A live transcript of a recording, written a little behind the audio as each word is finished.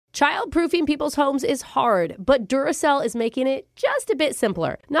Childproofing people's homes is hard, but Duracell is making it just a bit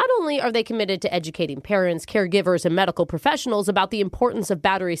simpler. Not only are they committed to educating parents, caregivers, and medical professionals about the importance of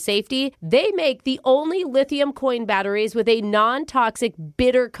battery safety, they make the only lithium coin batteries with a non-toxic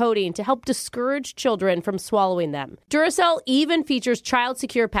bitter coating to help discourage children from swallowing them. Duracell even features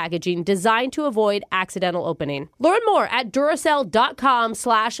child-secure packaging designed to avoid accidental opening. Learn more at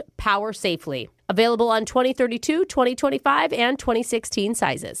Duracell.com/powersafely. Available on 2032, 2025, and 2016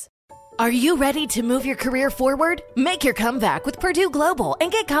 sizes. Are you ready to move your career forward? Make your comeback with Purdue Global and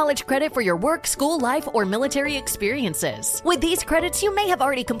get college credit for your work, school, life, or military experiences. With these credits, you may have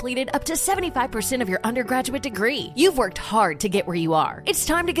already completed up to 75% of your undergraduate degree. You've worked hard to get where you are. It's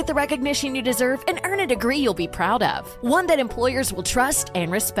time to get the recognition you deserve and earn a degree you'll be proud of. One that employers will trust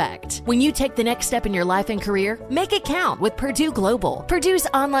and respect. When you take the next step in your life and career, make it count with Purdue Global, Purdue's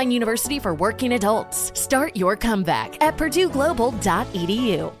online university for working adults. Start your comeback at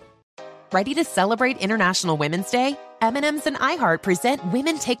purdueglobal.edu. Ready to celebrate International Women's Day? M&M's and iHeart present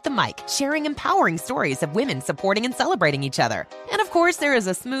Women Take the Mic, sharing empowering stories of women supporting and celebrating each other. And of course, there is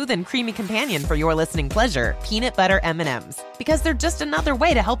a smooth and creamy companion for your listening pleasure, peanut butter M&M's. Because they're just another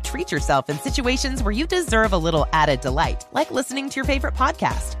way to help treat yourself in situations where you deserve a little added delight, like listening to your favorite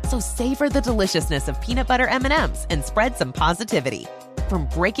podcast. So savor the deliciousness of peanut butter M&M's and spread some positivity. From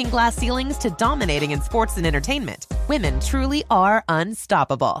breaking glass ceilings to dominating in sports and entertainment, women truly are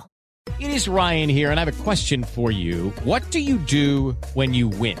unstoppable. It is Ryan here, and I have a question for you. What do you do when you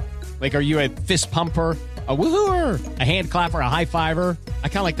win? Like, are you a fist pumper, a woo-hooer, a hand clapper, a high fiver? I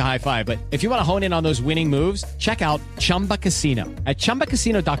kind of like the high five, but if you want to hone in on those winning moves, check out Chumba Casino. At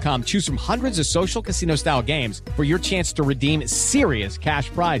ChumbaCasino.com, choose from hundreds of social casino-style games for your chance to redeem serious cash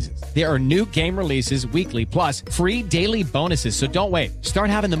prizes. There are new game releases weekly, plus free daily bonuses, so don't wait. Start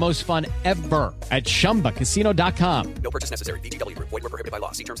having the most fun ever at ChumbaCasino.com. No purchase necessary. VGW. Void where prohibited by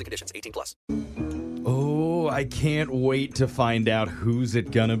law. See terms and conditions. 18+. Oh, I can't wait to find out who's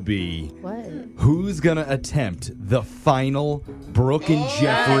it gonna be. What? Who's gonna attempt the final Brooke and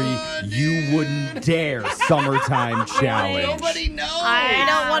Jeffrey You Wouldn't Dare Summertime Challenge? Nobody knows. I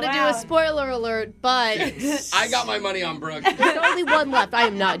don't want to do a spoiler alert, but I got my money on Brooke. there's only one left. I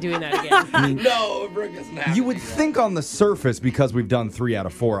am not doing that again. No, Brooke isn't happening. You would think on the surface, because we've done 3 out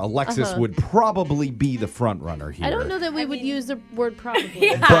of 4, Alexis would probably be the front runner here. I don't know that we would use the word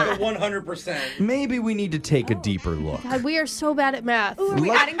probably. But 100%. maybe we need to take a deeper look. God, we are so bad at math. Ooh, are we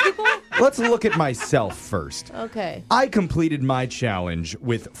adding people? Let's look at myself first. Okay. I completed my challenge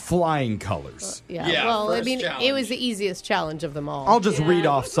with flying colors. Yeah, well, I first mean, it challenge. was the easiest challenge of them all. I'll just read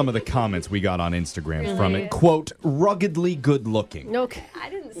off some of the comments we got on Instagram from it. Quote, ruggedly good looking. Okay. I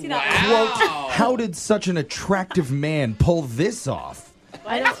didn't see that. Wow. How did such an attractive man pull this off?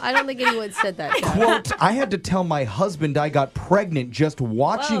 I don't think anyone said that. Jeff. Quote, I had to tell my husband I got pregnant just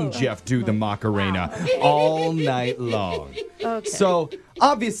watching Jeff do the Macarena all night long. Okay. So,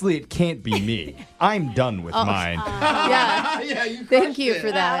 obviously it can't be me. I'm done with mine. Yeah. Yeah, you Thank crushed you it.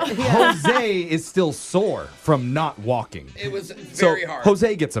 for that. Yeah. Jose is still sore from not walking. It was So, very hard.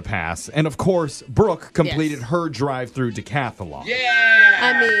 Jose gets a pass. And of course, Brooke completed her drive-through decathlon. Yeah.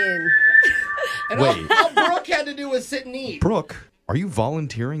 I mean, and Wait. all Brooke had to do was sit and eat. Brooke, are you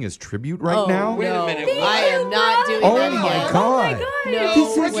volunteering as tribute right now? Wait a no, minute. I am not doing Oh that my again. God. No This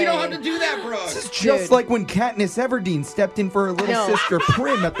is- Brooke, way. you don't have to do that, Brooke. Just Dude. like when Katniss Everdeen stepped in for her little No. sister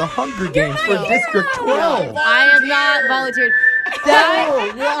Prim at the Hunger Games for No. District 12. I am not volunteered. That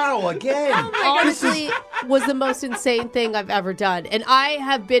Oh, wow, again. honestly was the most insane thing I've ever done. And I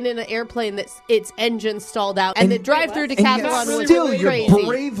have been in an airplane that's its engine stalled out. And the drive-through And decathlon yet was still, you're crazy.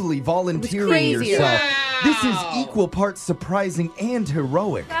 bravely volunteering crazier. yourself. This is Wow. equal parts surprising and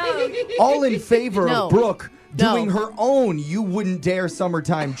heroic. All in favor No. of Brooke No. doing her own You Wouldn't Dare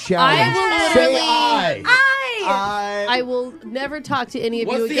Summertime Challenge. will Say literally- I I will never talk to any of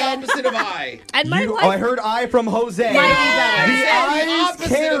What's you the again. opposite of I? And my You, life, I heard I from Jose. Might be better. The The eyes opposite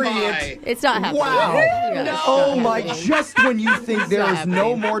carry of it. I. it's not happening. Wow. Yeah, it's Oh not my, happening. just when you think there not is no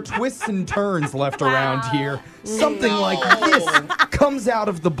happening. more twists and turns left around here, something No. like this comes out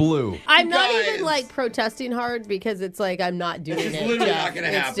of the blue. I'm not Guys. even like protesting hard because it's like I'm not doing It's it. literally Jeff. not gonna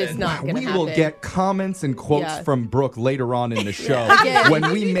It's happen. just not going to We happen. will get comments and quotes Yeah. from Brooke later on in the show Again.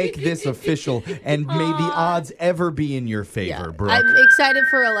 when we make this official, and may the odds ever be in your favor, Yeah. Brooke. I'm excited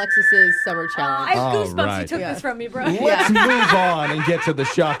for Alexis's summer I challenge. have All goosebumps right. you took Yeah. this from me, bro. Let's move on and get to the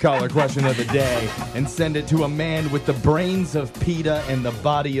shock collar question of the day and send it to a man with the brains of PETA and the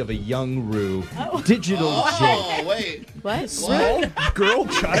body of a young Rue. Digital Jake. Oh, wait. What? What? Girl,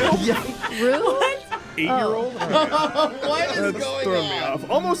 child? Yeah. Rue? 8-year-old? What is That's going throwing me on? off.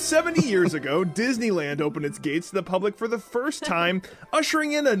 Almost 70 years ago, Disneyland opened its gates to the public for the first time,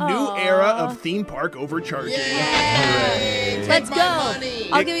 ushering in a new era of theme park overcharging. Yay! Let's Take go. my money.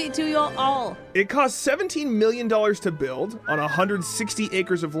 I'll give it to you all. It cost $17 million to build on 160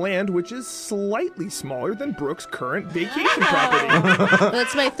 acres of land, which is slightly smaller than Brooke's current vacation property,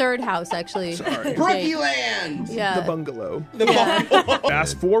 That's my third house, actually. Brookie Land. Yeah. the bungalow.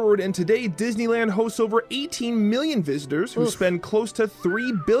 Fast forward, and today Disneyland hosts over 18 million visitors who spend close to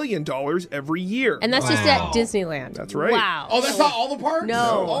 $3 billion every year. And that's just at Disneyland. That's right. Wow. Oh, that's not all the parks?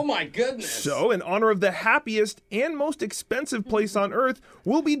 No. Oh, my goodness. So, in honor of the happiest and most expensive place on Earth,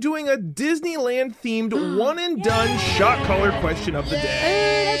 we'll be doing a Disneyland-themed one-and-done shot collar question of the day.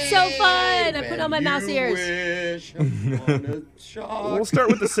 Hey, that's so fun. I put on my mouse ears. Wish upon a shot. We'll start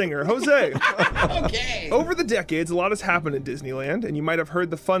with the singer, Jose. Okay. Over the decades, a lot has happened in Disneyland, and you might have heard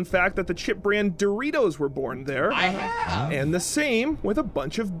the fun fact that the chip brand Doritos were born there. I have. And the same with a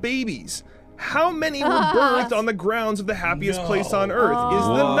bunch of babies. How many were birthed on the grounds of the happiest place on Earth? Is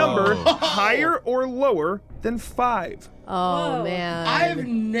the number higher or lower than 5? Oh, man. I've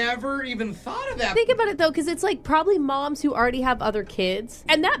never even thought of that. Think about it, though, because it's like probably moms who already have other kids,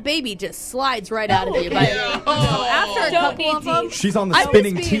 and that baby just slides right out of you. But after a couple of them, She's on the I'm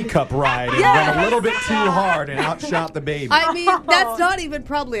spinning just being- teacup ride and went a little bit too hard and outshot the baby. I mean, that's not even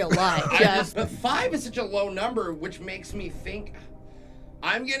probably a lie, Jeff. But 5 is such a low number, which makes me think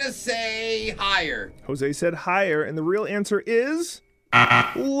I'm going to say higher. Jose said higher, and the real answer is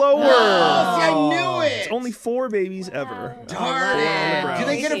lower. Oh, see, I knew it. It's only 4 babies ever. Darn it. Do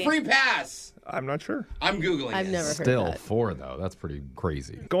they get a free pass? I'm not sure. I'm Googling I've this. never heard Still that. 4, though. That's pretty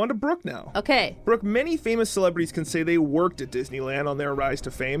crazy. Go on to Brooke now. Okay. Brooke, many famous celebrities can say they worked at Disneyland on their rise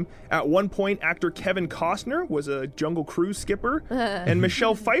to fame. At one point, actor Kevin Costner was a Jungle Cruise skipper, and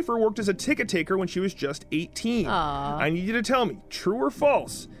Michelle Pfeiffer worked as a ticket taker when she was just 18. I need you to tell me, true or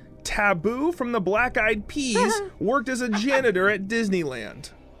false, Taboo from the Black Eyed Peas worked as a janitor at Disneyland.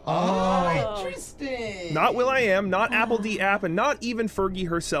 Oh, interesting. Not Will.i.am, not Apple D App, and not even Fergie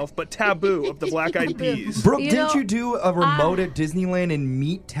herself, but Taboo of the Black Eyed Peas. Brooke, You didn't know, you do a remote at Disneyland and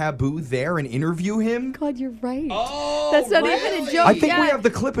meet Taboo there and interview him? God, you're right. Oh, That's not really? even a joke. I think yeah. we have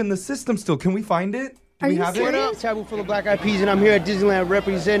the clip in the system still. Can we find it? Do Are we you have serious? it? Taboo for the Black Eyed Peas, and I'm here at Disneyland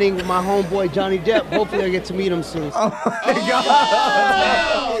representing my homeboy Johnny Depp. Hopefully, I get to meet him soon.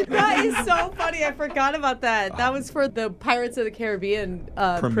 That is so funny. I forgot about that. That was for the Pirates of the Caribbean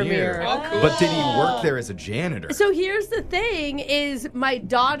premiere. Oh, cool. But did he work there as a janitor? So here's the thing is my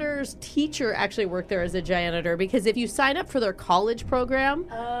daughter's teacher actually worked there as a janitor because if you sign up for their college program,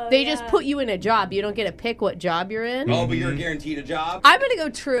 they just put you in a job. You don't get to pick what job you're in. Oh, but you're guaranteed a job? I'm going to go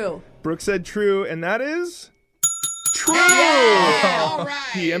true. Brooke said true, and that is true. Yeah, all right.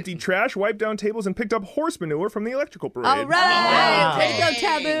 He emptied trash, wiped down tables, and picked up horse manure from the electrical parade. All right. Wow. Way to go,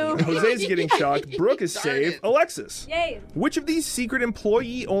 Taboo. Jose's getting shocked. Brooke is Darn safe. it. Alexis. Yay. Which of these secret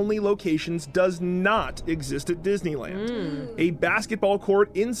employee-only locations does not exist at Disneyland? A basketball court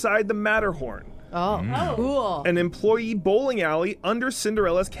inside the Matterhorn. Oh, cool. An employee bowling alley under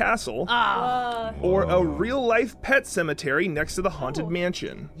Cinderella's castle. Or a real-life pet cemetery next to the Haunted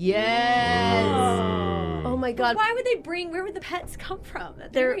Mansion. Yes. Oh my God. Why would they where would the pets come from?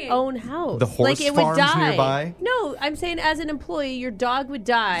 That's Their weird. own house. The horse like it would farms die. nearby? No, I'm saying as an employee, your dog would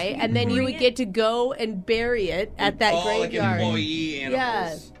die, and then you would get to go and bury it at that Like graveyard. employee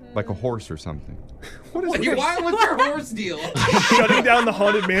animals. Like a horse or something. What is What's this? your horse deal? Shutting down the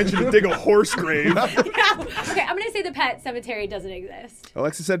Haunted Mansion to dig a horse grave. Yeah. Okay, I'm gonna say the pet cemetery doesn't exist.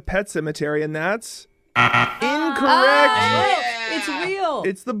 Alexa said pet cemetery, and that's incorrect. Oh, it's real.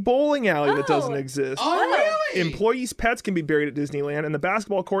 It's the bowling alley that doesn't exist. Oh, really? Employees' pets can be buried at Disneyland, and the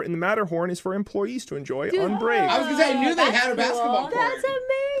basketball court in the Matterhorn is for employees to enjoy on break. I was going to say, I knew they had a basketball court. That's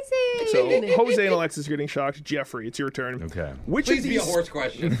amazing. So Jose and Alexis are getting shocked. Jeffrey, it's your turn. Okay. Which Please of be a these? horse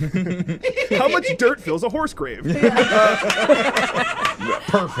question. How much dirt fills a horse grave?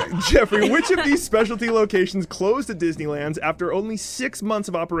 Perfect. Jeffrey, which of these specialty locations closed at Disneyland's after only 6 months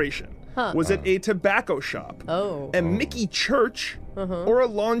of operation? Was it a tobacco shop, a Mickey church, or a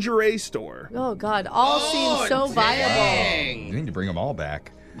lingerie store? Oh God, all seem so viable. Dang. You need to bring them all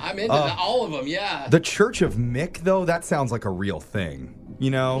back. I'm into all of them, yeah. The Church of Mick, though, that sounds like a real thing.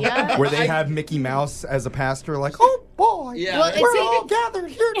 You know? Yeah. Where they have Mickey Mouse as a pastor, like, oh boy, Yeah. Well, We're it's all gathered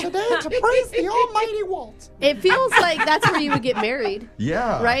here today to praise the Almighty Walt. It feels like that's where you would get married,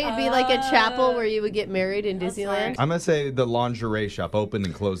 Yeah. right? It'd be like a chapel where you would get married in Disneyland. I'm going to say the lingerie shop opened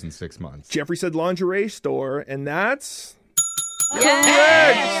and closed in 6 months. Jeffrey said lingerie store, and that's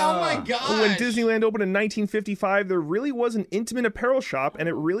Yeah. Oh my my gosh. When Disneyland opened in 1955, there really was an intimate apparel shop, and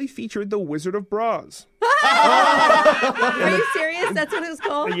it really featured the Wizard of Bras. Are you serious? That's what it was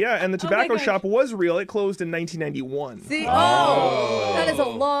called? Yeah, and the tobacco shop was real. It closed in 1991. See? That is a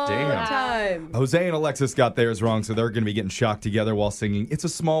long Damn. time. Jose and Alexis got theirs wrong, so they're going to be getting shocked together while singing It's a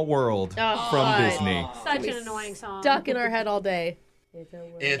Small World from Disney. Such an annoying song. Stuck in our head all day.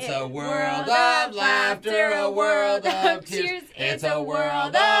 It's a world of laughter, a world of tears. It's a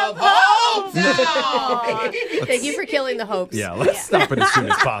world of hope. Thank you for killing the hopes. Yeah, let's stop it as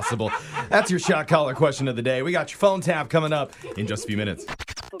soon as possible. That's your shot collar question of the day. We got your phone tap coming up in just a few minutes.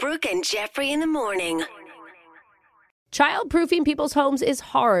 Brooke and Jeffrey in the morning. Child-proofing people's homes is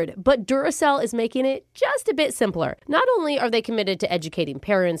hard, but Duracell is making it just a bit simpler. Not only are they committed to educating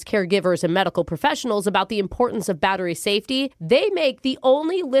parents, caregivers, and medical professionals about the importance of battery safety, they make the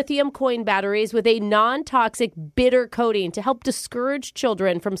only lithium coin batteries with a non-toxic bitter coating to help discourage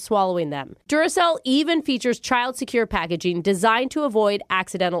children from swallowing them. Duracell even features child-secure packaging designed to avoid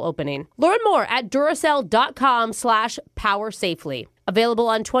accidental opening. Learn more at Duracell.com/powersafely. Available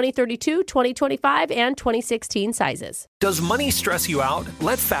on 2032, 2025, and 2016 sizes. Does money stress you out?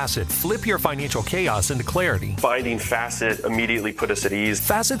 Let Facet flip your financial chaos into clarity. Finding Facet immediately put us at ease.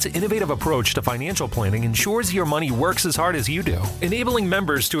 Facet's innovative approach to financial planning ensures your money works as hard as you do, enabling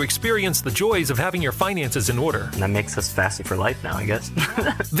members to experience the joys of having your finances in order. And that makes us Facet for life now, I guess.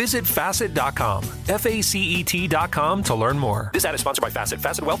 Visit Facet.com, FACET.com to learn more. This ad is sponsored by Facet.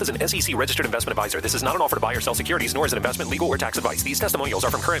 Facet Wealth is an SEC registered investment advisor. This is not an offer to buy or sell securities, nor is it investment, legal, or tax advice. These testimonials are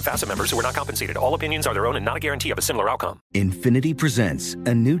from current Facet members who are not compensated. All opinions are their own and not a guarantee of a similar outcome. Infiniti presents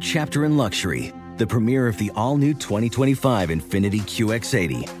a new chapter in luxury, the premiere of the all-new 2025 Infiniti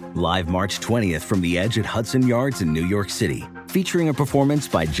QX80, live March 20th from the Edge at Hudson Yards in New York City, featuring a performance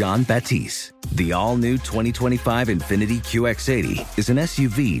by John Batiste. The all-new 2025 Infiniti QX80 is an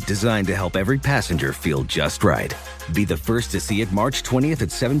SUV designed to help every passenger feel just right. Be the first to see it March 20th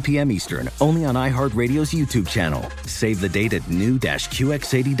at 7 p.m. Eastern, only on iHeartRadio's YouTube channel. Save the date at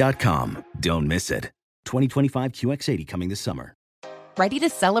new-QX80.com. Don't miss it. 2025 QX80 coming this summer. Ready to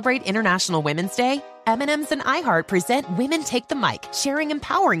celebrate International Women's Day? M&M's and iHeart present Women Take the Mic, sharing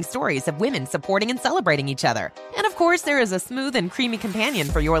empowering stories of women supporting and celebrating each other. And of course, there is a smooth and creamy companion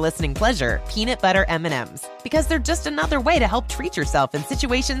for your listening pleasure, peanut butter M&M's. Because they're just another way to help treat yourself in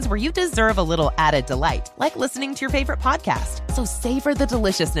situations where you deserve a little added delight, like listening to your favorite podcast. So savor the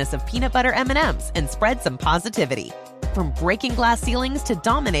deliciousness of peanut butter M&M's and spread some positivity. From breaking glass ceilings to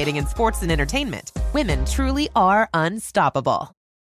dominating in sports and entertainment, women truly are unstoppable.